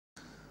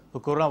तो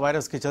corona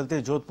virus के चलते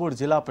जोधपुर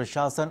जिला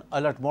प्रशासन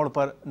अलर्ट मोड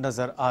पर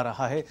नजर आ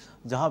रहा है,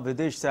 जहां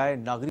विदेश से आए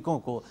नागरिकों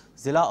को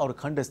जिला और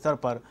खंड स्तर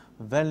पर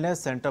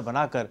वेलनेस सेंटर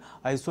बनाकर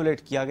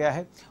आइसोलेट किया गया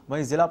है।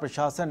 वहीं जिला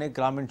प्रशासन ने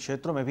ग्रामीण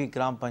क्षेत्रों में भी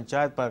ग्राम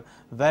पंचायत पर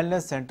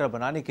वेलनेस सेंटर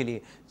बनाने के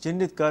लिए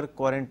चिन्हित कर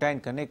क्वारंटाइन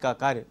करने का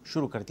कार्य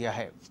शुरू कर दिया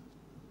है।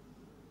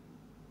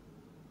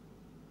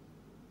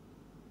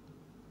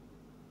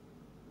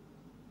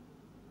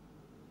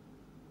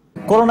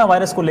 कोरोना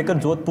वायरस को लेकर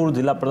जोधपुर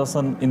जिला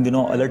प्रशासन इन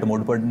दिनों अलर्ट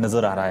मोड पर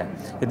नजर आ रहा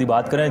है। यदि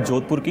बात करें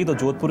जोधपुर की, तो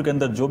जोधपुर के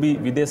अंदर जो भी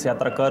विदेश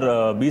यात्रा कर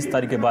 20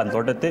 तारीख के बाद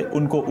लौटे थे,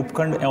 उनको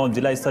उपखंड एवं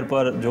जिला स्तर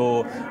पर जो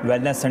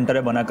वेलनेस सेंटर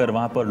है बनाकर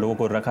वहां पर लोगों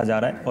को रखा जा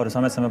रहा है और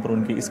समय समय पर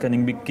उनकी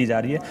स्कैनिंग भी की जा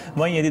रही है।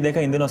 वहीं यदि देखा,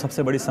 इन दिनों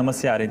सबसे बड़ी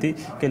समस्या आ रही थी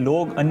कि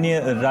लोग अन्य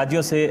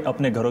राज्यों से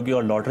अपने घरों की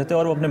ओर लौट रहे थे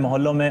और वो अपने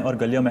मोहल्लों में और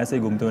गलियों में ऐसे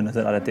ही घूमते हुए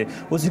नजर आ रहे थे।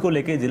 उसी को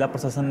लेकर जिला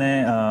प्रशासन ने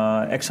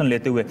एक्शन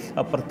लेते हुए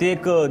अब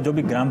प्रत्येक जो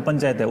भी ग्राम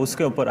पंचायत है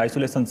उसके ऊपर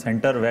आइसोलेशन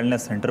सेंटर, वेलनेस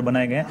सेंटर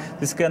बनाए गए हैं,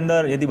 जिसके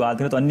अंदर यदि बात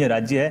करें तो अन्य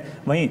राज्य है,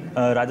 वहीं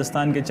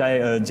राजस्थान के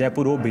चाहे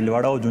जयपुर हो,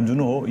 भीलवाड़ा हो,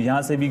 झुंझुनू हो,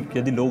 यहाँ से भी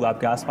यदि लोग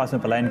आपके आसपास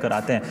में पलायन कर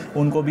आते हैं,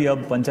 उनको भी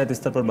अब पंचायत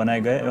स्तर पर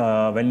बनाए गए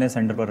वेलनेस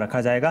सेंटर पर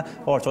रखा जाएगा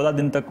और 14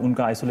 दिन तक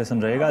उनका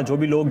आइसोलेशन रहेगा। जो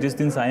भी लोग जिस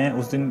दिन से आए हैं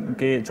उस दिन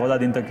के 14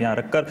 दिन तक यहाँ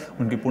रखकर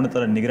उनकी पूर्ण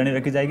तरह निगरानी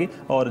रखी जाएगी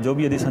और जो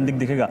भी यदि संदिग्ध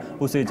दिखेगा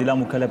उसे जिला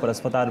मुख्यालय पर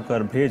अस्पताल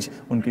पर भेज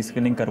उनकी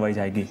स्क्रीनिंग करवाई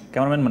जाएगी।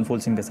 कैमरामैन मनफूल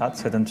सिंह के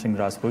साथ स्वतंत्र सिंह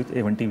राजपूत,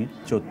 A1 TV,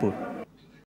 जोधपुर।